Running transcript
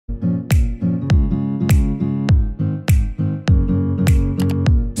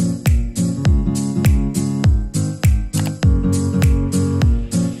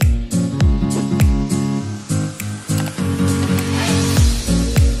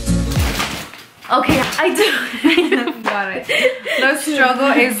Okay, I do. Got it. The struggle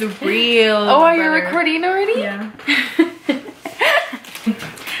is real. Oh, are you recording already? Yeah.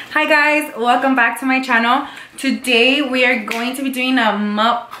 Hi guys, welcome back to my channel. Today we are going to be doing a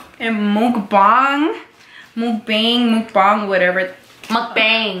mukbang, whatever.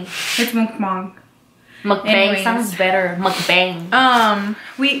 Mukbang. It's mukbang. Mukbang. Anyways. Sounds better. Mukbang.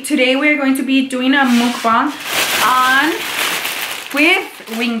 Today we are going to be doing a mukbang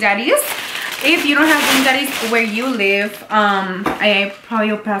with wing daddies. If you don't have wing daddies where you live, I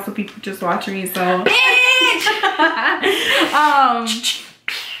probably will pass the people just watching me, so bitch.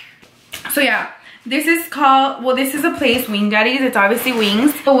 So yeah, this is called, well, this is a place, Wing Daddies. It's obviously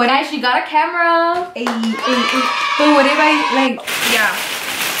wings. But what guys, she got a camera. But what if I, like, yeah.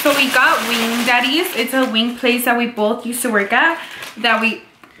 So we got Wing Daddies. It's a wing place that we both used to work at that we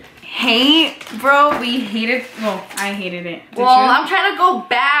hate, bro. We hated, well, I hated it. Well, I'm trying to go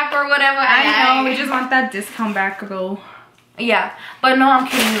back or whatever. I know, we just want that discount back though. Yeah, but no, I'm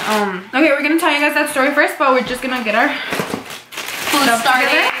kidding. Okay, we're gonna tell you guys that story first, but we're just gonna get our food started.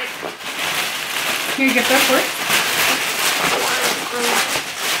 Together. Here, get that fork.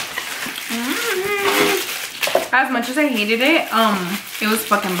 As much as I hated it, it was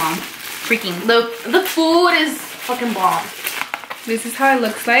fucking bomb. Freaking. The food is fucking bomb. This is how it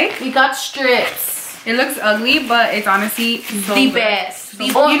looks like. We got strips. It looks ugly, but it's honestly so the good. best. You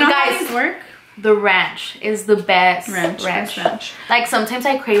know guys, how these work? The ranch is the best. Ranch. Like sometimes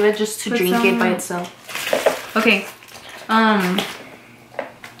I crave it just to drink it by itself. Okay.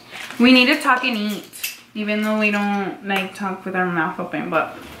 We need to talk and eat. Even though we don't like talk with our mouth open,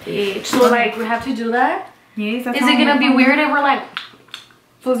 but so like we have to do that? Yes, that's is it gonna be weird if we're like,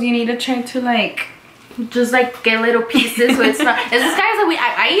 so you need to try to like just like get little pieces so it's not is this guys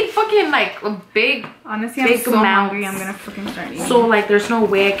that I eat fucking like a big, honestly big I'm so hungry. I'm gonna fucking start eating. So like there's no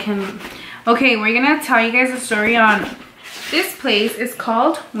way I can. Okay, we're gonna tell you guys a story on this place. Is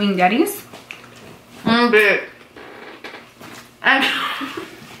called Wing Daddies. Big. And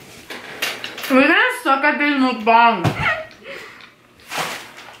we're gonna suck at this mukbang.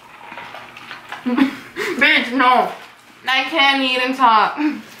 Bitch, no. I can't eat and talk.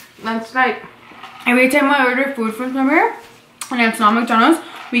 That's like... Every time I order food from somewhere, and it's not McDonald's,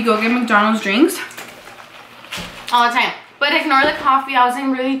 we go get McDonald's drinks. All the time. But ignore the coffee. I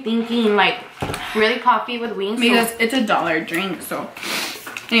wasn't really thinking, like, really coffee with wings. Because it's $1 drink, so...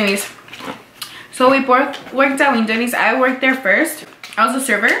 Anyways. So we both worked at Wing Daddies. I worked there first. I was a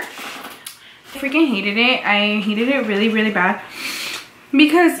server. I freaking hated it. I hated it really, really bad.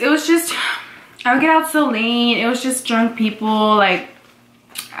 Because it was just... I would get out so late. It was just drunk people. Like,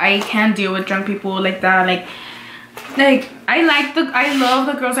 I can't deal with drunk people like that. Like I love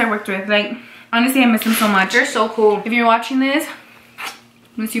the girls I worked with. Like, honestly, I miss them so much. They're so cool. If you're watching this,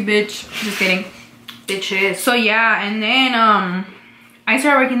 miss you, bitch. Just kidding. Bitches. So yeah, and then I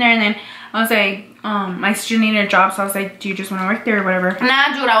started working there, and then I was like, my sister needed a job, so I was like, do you just want to work there or whatever?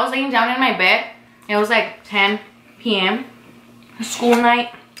 Nah, dude, I was laying down in my bed. It was like 10 p.m. school night.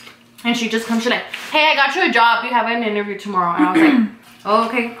 And she just comes, she's like, hey, I got you a job. You have an interview tomorrow. And I was like, oh,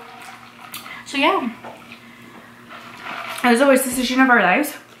 okay. So, yeah. It was the worst decision of our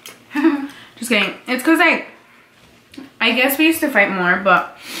lives. Just kidding. It's because, like, I guess we used to fight more.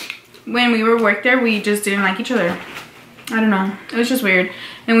 But when we were work there, we just didn't like each other. I don't know. It was just weird.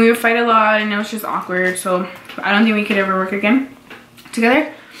 And we would fight a lot, and it was just awkward. So, I don't think we could ever work again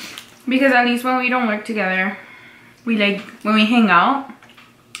together. Because at least when we don't work together, we, like, when we hang out,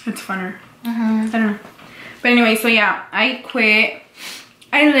 it's funner. I don't know. But anyway, so yeah, I quit.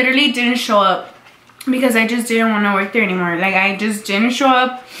 I literally didn't show up because I just didn't want to work there anymore. Like, I just didn't show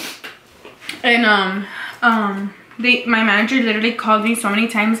up. And my manager literally called me so many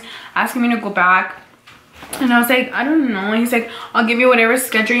times asking me to go back. And I was like, I don't know. He's like, I'll give you whatever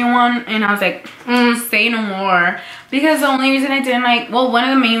schedule you want. And I was like, say no more. Because the only reason I didn't like, well, one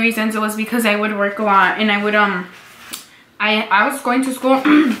of the main reasons, it was because I would work a lot. And I would, I was going to school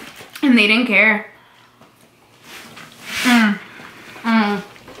and they didn't care.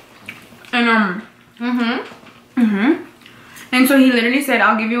 And so he literally said,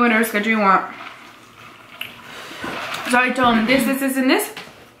 I'll give you whatever schedule you want. So I told him this, and this.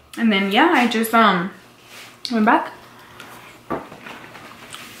 And then, yeah, I just, went back.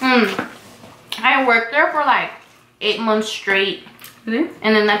 I worked there for like 8 months straight. Really?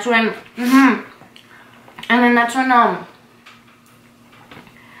 And then that's when, and then that's when,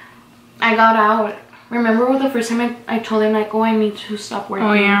 I got out. Remember the first time I told him, like, oh, I need to stop working?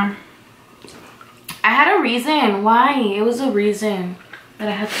 Oh, yeah. I had a reason. Why? It was a reason that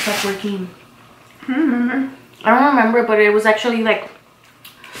I had to stop working. I don't remember. I don't remember, but it was actually like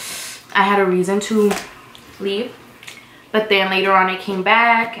I had a reason to leave. But then later on I came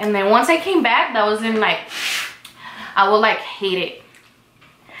back, and then once I came back, that was in like, I would like hate it,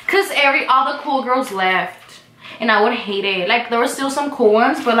 cause all the cool girls left, and I would hate it. Like there were still some cool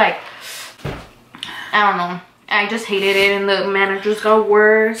ones, but like I don't know, I just hated it, and the managers got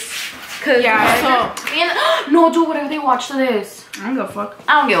worse. Cause yeah, so and no, dude, whatever they watch this, I don't give a fuck.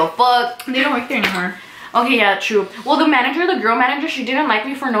 I don't give a fuck. They don't work there anymore. Okay, yeah, true. Well, the girl manager, she didn't like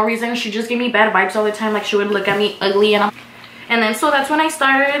me for no reason. She just gave me bad vibes all the time. Like she would look at me ugly, and then so that's when I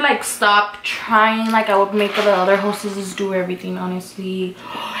started like stop trying. Like I would make the other hostesses do everything, honestly.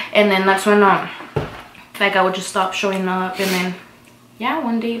 And then that's when like I would just stop showing up. And then yeah,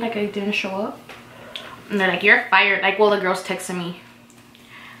 one day like I didn't show up, and they're like, you're fired. Like, well, the girls texted me.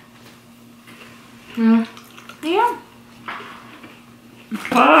 Yeah.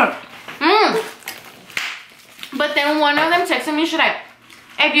 Fuck. But then one of them texted me,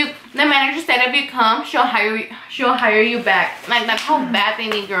 the manager said if you come, she'll hire you back. Like that's how bad they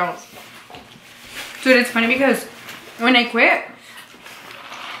need girls. Dude, it's funny because when I quit,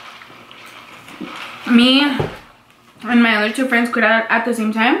 me and my other two friends quit at the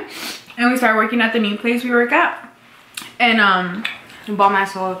same time, and we started working at the new place we work at. And Bought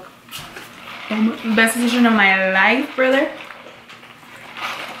myself. Best decision of my life, brother.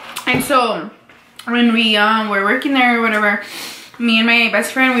 And so when we were working there or whatever, me and my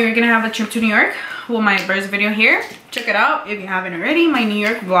best friend, we were gonna have a trip to New York. Well, my first video here, check it out if you haven't already, my New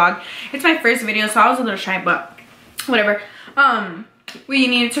York vlog. It's my first video, so I was a little shy, but whatever. We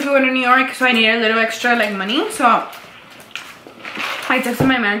needed to go to New York, so I needed a little extra like money. So I texted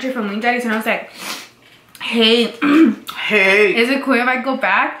my manager from Wing Daddies, and I was like, hey, hey, is it cool if I go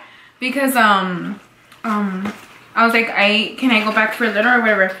back? Because I was like, can I go back for a little or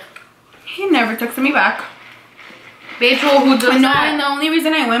whatever? He never texted me back. Bitch, well, who does that? And the only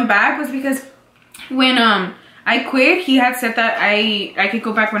reason I went back was because when I quit, he had said that I could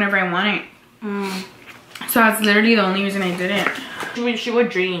go back whenever I wanted. So that's literally the only reason I didn't. She would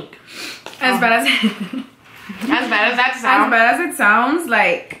drink. As bad as as bad as that sounds. As bad as it sounds,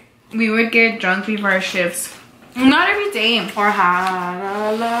 like we would get drunk before our shifts. Not every day. Or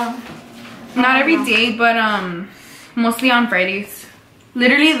ha. Not every day, but mostly on Fridays.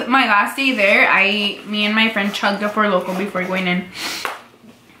 Literally my last day there, me and my friend chugged a Four Loko before going in.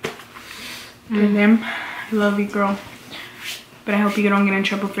 I love you, girl. But I hope you don't get in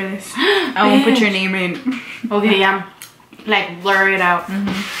trouble for this. I won't put your name in. Okay, yeah. Like blur it out.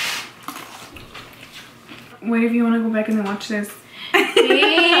 What if you want to go back and then watch this?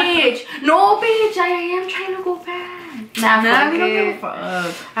 Bitch. No, bitch. I am trying to go back. Nah, we don't give a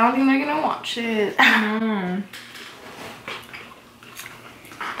fuck. I don't think they're gonna watch it. No.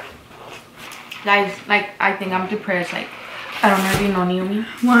 Guys, like, I think I'm depressed. Like, I don't know if you know Naomi.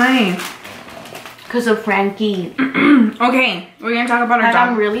 Why? Because of Frankie. Okay, we're gonna talk about our dog.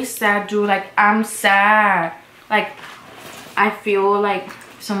 I'm really sad, dude. Like, I'm sad. Like, I feel like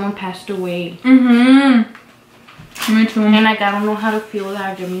someone passed away. Me too. And like, I don't know how to feel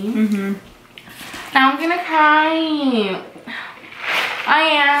that, Jimmy. Now I'm gonna cry. I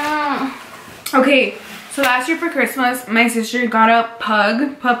am. Okay, so last year for Christmas, my sister got a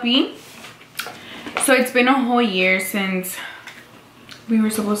puppy. So it's been a whole year since we were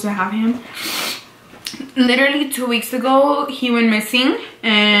supposed to have him. Literally 2 weeks ago, he went missing,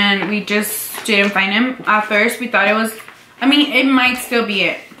 and we just didn't find him. At first, we thought it was, I mean, it might still be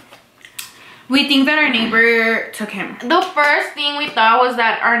it. We think that our neighbor took him. The first thing we thought was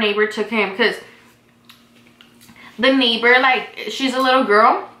that our neighbor took him, because the neighbor, like, she's a little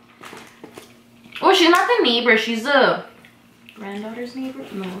girl. Well, she's not the neighbor, she's the granddaughter's neighbor.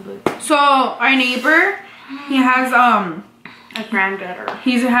 No, but so our neighbor, he has a granddaughter.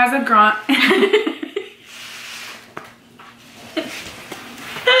 He has a grand.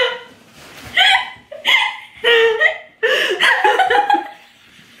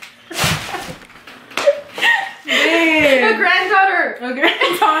 A granddaughter. A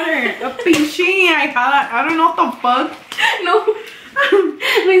granddaughter. A pinche. I don't know what the fuck. No.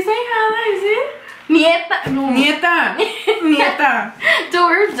 They say hada, is it? Nieta. No. Nieta. Nieta. Dude,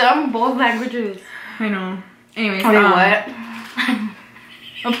 we're dumb both languages. I know. Anyways. Okay, what?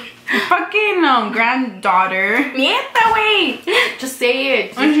 A fucking granddaughter. Nieta, wait. Just say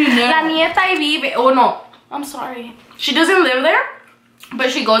it. La nieta vive. Oh no. I'm sorry. She doesn't live there, but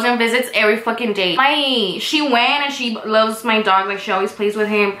she goes and visits every fucking day. She went and she loves my dog. Like, she always plays with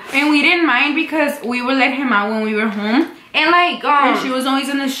him. And we didn't mind because we would let him out when we were home. And like, and she was always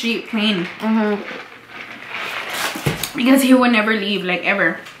in the street playing. Because he would never leave, like,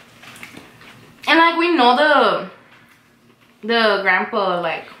 ever. And like, we know the grandpa,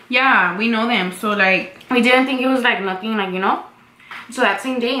 like. Yeah, we know them. So, like. We didn't think it was, like, nothing, like, you know. So that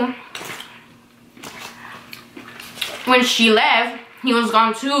same day, when she left, he was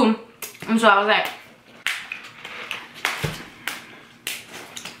gone too. And so I was like,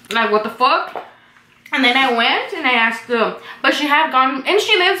 what the fuck? And then I went and I asked her, but she had gone, and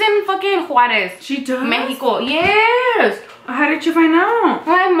she lives in fucking Juarez. She does? Mexico. Yes. How did you find out?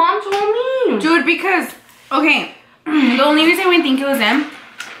 My mom told me. Dude, because, okay, the only reason we think it was them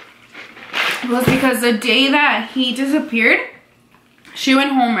was because the day that he disappeared, she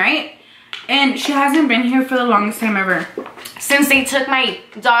went home, right? And she hasn't been here for the longest time ever. Since they took my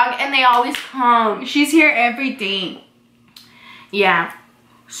dog, and they always come. She's here every day. Yeah.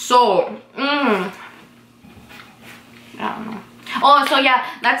 So, I don't know. Oh, so yeah,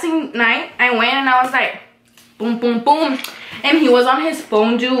 that same night, I went and I was like, boom, boom, boom. And he was on his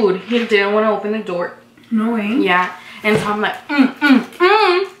phone, dude. He didn't want to open the door. No way. Yeah. And so I'm like,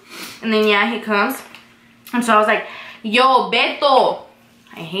 And then, yeah, he comes. And so I was like, yo, Beto.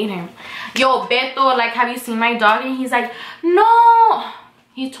 I hate him. Yo, Beto, like, have you seen my dog? And he's like, no.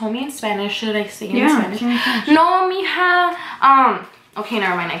 He told me in Spanish. Should I say it in Spanish? No, mija. Okay,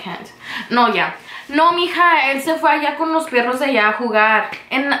 never mind, I can't. No, yeah. No, mija, él se fue allá con los perros de allá a jugar.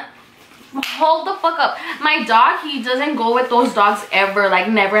 And hold the fuck up. My dog, he doesn't go with those dogs ever. Like,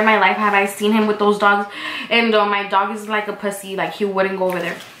 never in my life have I seen him with those dogs. And my dog is like a pussy. Like, he wouldn't go over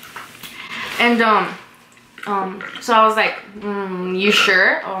there. And so I was like, you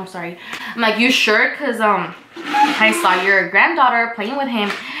sure? Oh, I'm sorry. I'm like, you sure? Because I saw your granddaughter playing with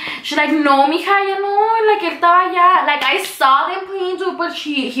him. She's like, no, mija, ya no, like, él estaba allá. Like, I saw them playing too, but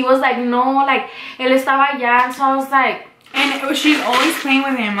he was like, no, like, él estaba allá. And so I was like, and she's always playing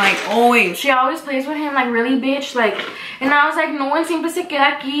with him, like, always. She always plays with him, like, really, bitch, like. And I was like, no one siempre se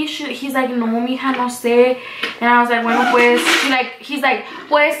queda aquí. He's like, no, mija, no sé. And I was like, bueno, pues. He's like,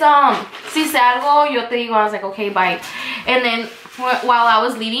 pues, si sé algo, yo te digo. I was like, okay, bye. And then while I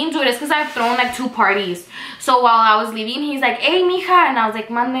was leaving, dude, it's because I've thrown like 2 parties. So while I was leaving, he's like, hey, mija. And I was like,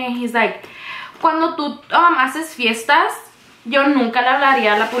 mande. He's like, cuando tú haces fiestas, yo nunca le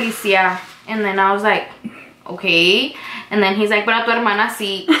hablaría a la policía. And then I was like, okay. And then he's like, pero a tu hermana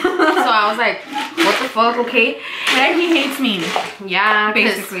sí. So I was like, what the fuck, okay? And he hates me. Yeah,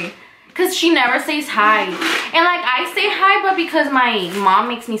 basically. Because she never says hi. And like, I say hi, but because my mom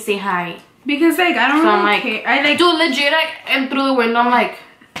makes me say hi. Because like, I don't so really I'm like, care. I like, dude, legit, and through the window, I'm like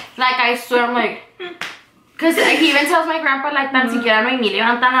I swear, I'm like, because he even tells my grandpa, like, tan siquiera no, y ni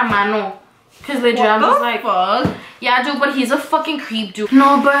levantan la mano. Because legit, I'm just like, fuck? Yeah, dude, but he's a fucking creep, dude.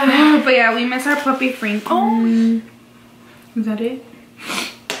 No, but yeah, we miss our puppy Frank. Oh, is that it?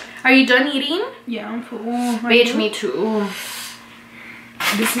 Are you done eating? Yeah, I'm full. Bitch, me too.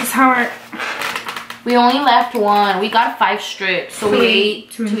 This is how our... We only left 1. We got 5 strips, so we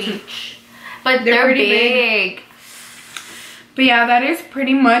ate 2 each. But they're pretty big. But yeah, that is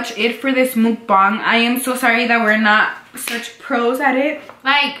pretty much it for this mukbang. I am so sorry that we're not such pros at it.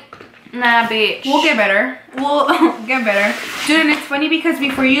 Like, nah, bitch. We'll get better. We'll get better. Dude, and it's funny because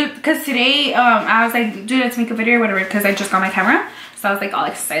because today, I was like, dude, let's make a video or whatever, because I just got my camera. So I was like all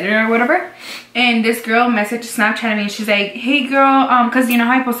excited or whatever. And this girl messaged Snapchat me. She's like, hey girl, because you know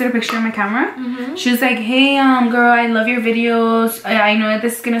how I posted a picture of my camera? She was like, hey girl, I love your videos. I know that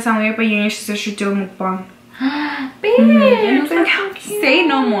this is gonna sound weird, but you and your sister should do a mukbang. Bitch, and I was like, say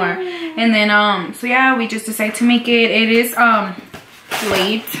no more. And then so yeah, we just decided to make it. It is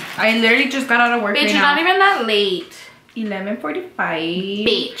late. I literally just got out of work. Bitch, right now. Not even that late. 11:45.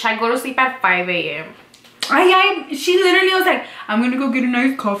 Bitch, I go to sleep at 5 a.m. She literally was like, I'm gonna go get a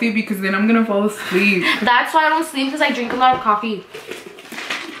nice coffee because then I'm gonna fall asleep. That's why I don't sleep, because I drink a lot of coffee.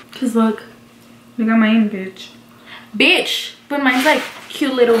 Cause look at mine, bitch. Bitch, but mine's like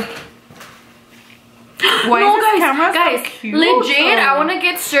cute little. Why no, is this camera guys, so cute, legit, though? I want to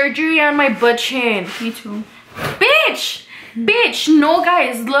get surgery on my butt chin. Me too. Bitch, no,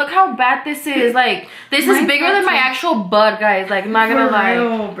 guys, look how bad this is. Like, this is bigger than my actual butt, guys. Like, I'm not gonna lie.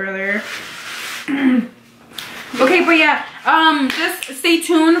 Real, brother. Okay, but yeah, just stay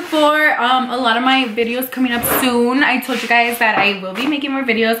tuned for a lot of my videos coming up soon. I told you guys that I will be making more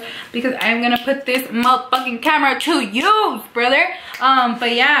videos because I'm gonna put this motherfucking camera to use, brother.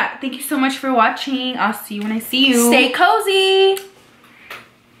 But yeah, thank you so much for watching. I'll see you when I see you. Stay cozy.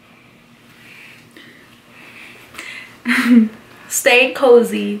 Stay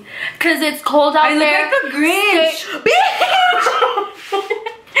cozy, cause it's cold out there. I look like the Grinch.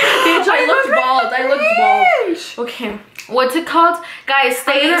 Bitch, I looked bald. I looked bald. Okay, what's it called, guys?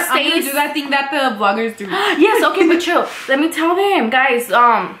 Stay. I'm gonna do that thing that the vloggers do. Yes. Okay, but chill. Let me tell them, guys.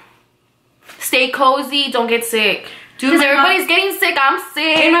 Stay cozy. Don't get sick. Because everybody's getting sick. I'm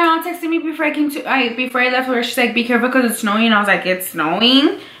sick. And my mom texted me before I left work. She's like, be careful because it's snowing. And I was like, it's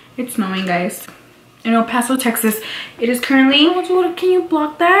snowing? It's snowing, guys. In El Paso, Texas. It is currently... Can you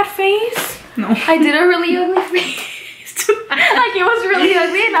block that face? No. I did a really ugly face. Like, it was really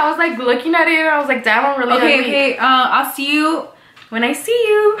ugly. And I was like looking at it. And I was like, damn, I'm really ugly. Okay. I'll see you when I see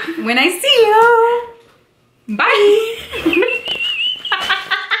you. When I see you. Bye.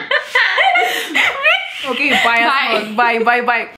 Okay, bye. Bye. Bye.